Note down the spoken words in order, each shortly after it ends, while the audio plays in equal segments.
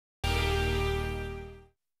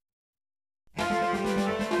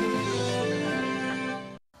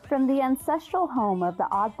From the ancestral home of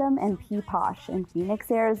the O'odham and Peeposh in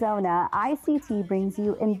Phoenix, Arizona, ICT brings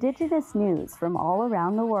you Indigenous news from all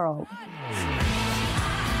around the world.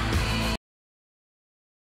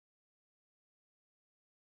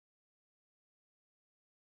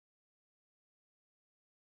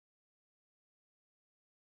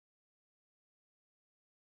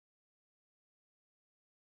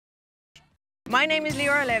 My name is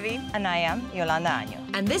Leora Levy. And I am Yolanda Año.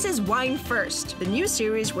 And this is Wine First, the new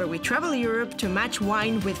series where we travel Europe to match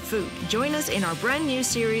wine with food. Join us in our brand new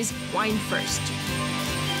series, Wine First.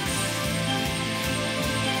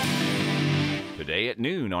 Today at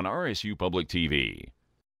noon on RSU Public TV.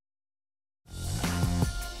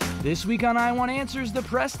 This week on I Want Answers, the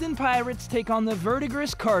Preston Pirates take on the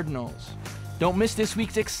Verdigris Cardinals. Don't miss this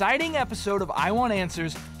week's exciting episode of I Want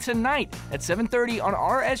Answers tonight at 7:30 on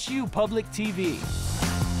RSU Public TV.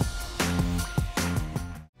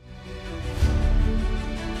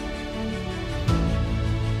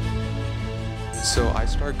 So I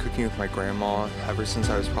started cooking with my grandma ever since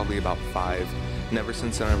I was probably about 5. And ever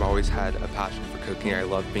since then, I've always had a passion for cooking. I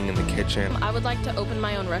love being in the kitchen. I would like to open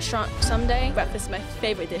my own restaurant someday. Breakfast is my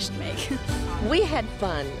favorite dish to make. We had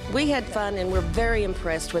fun. And we're very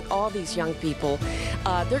impressed with all these young people.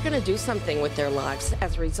 They're going to do something with their lives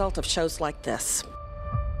as a result of shows like this.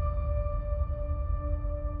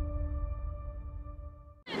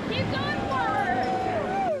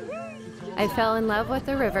 I fell in love with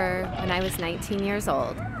the river when I was 19 years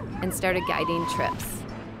old and started guiding trips.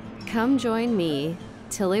 Come join me,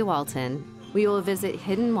 Tilly Walton. We will visit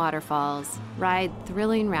hidden waterfalls, ride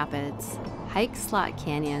thrilling rapids, hike slot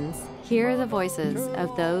canyons, hear the voices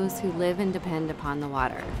of those who live and depend upon the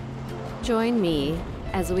water. Join me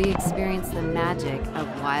as we experience the magic of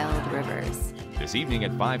wild rivers. This evening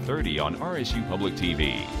at 5:30 on RSU Public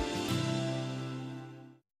TV.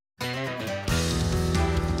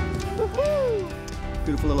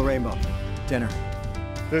 Beautiful little rainbow. Dinner.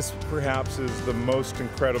 This perhaps is the most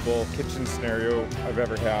incredible kitchen scenario I've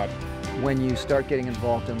ever had. When you start getting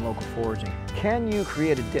involved in local foraging, can you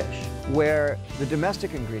create a dish where the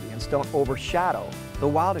domestic ingredients don't overshadow the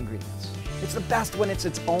wild ingredients? It's the best when it's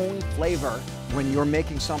its own flavor. When you're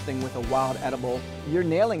making something with a wild edible, you're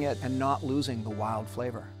nailing it and not losing the wild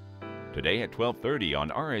flavor. Today at 12:30 on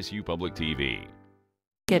RSU Public TV.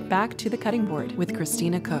 Get back to the cutting board with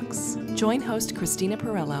Christina Cooks. Join host Christina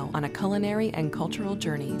Perello on a culinary and cultural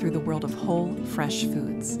journey through the world of whole, fresh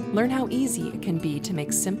foods. Learn how easy it can be to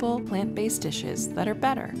make simple, plant-based dishes that are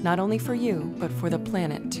better, not only for you, but for the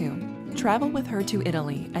planet too. Travel with her to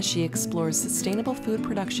Italy as she explores sustainable food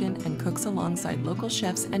production and cooks alongside local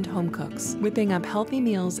chefs and home cooks, whipping up healthy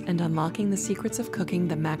meals and unlocking the secrets of cooking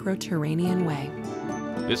the Macro-Turanian way.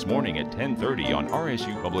 This morning at 10:30 on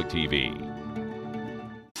RSU Public TV.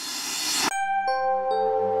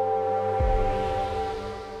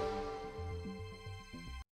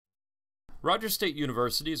 Rogers State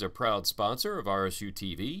University is a proud sponsor of RSU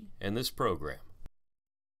TV and this program.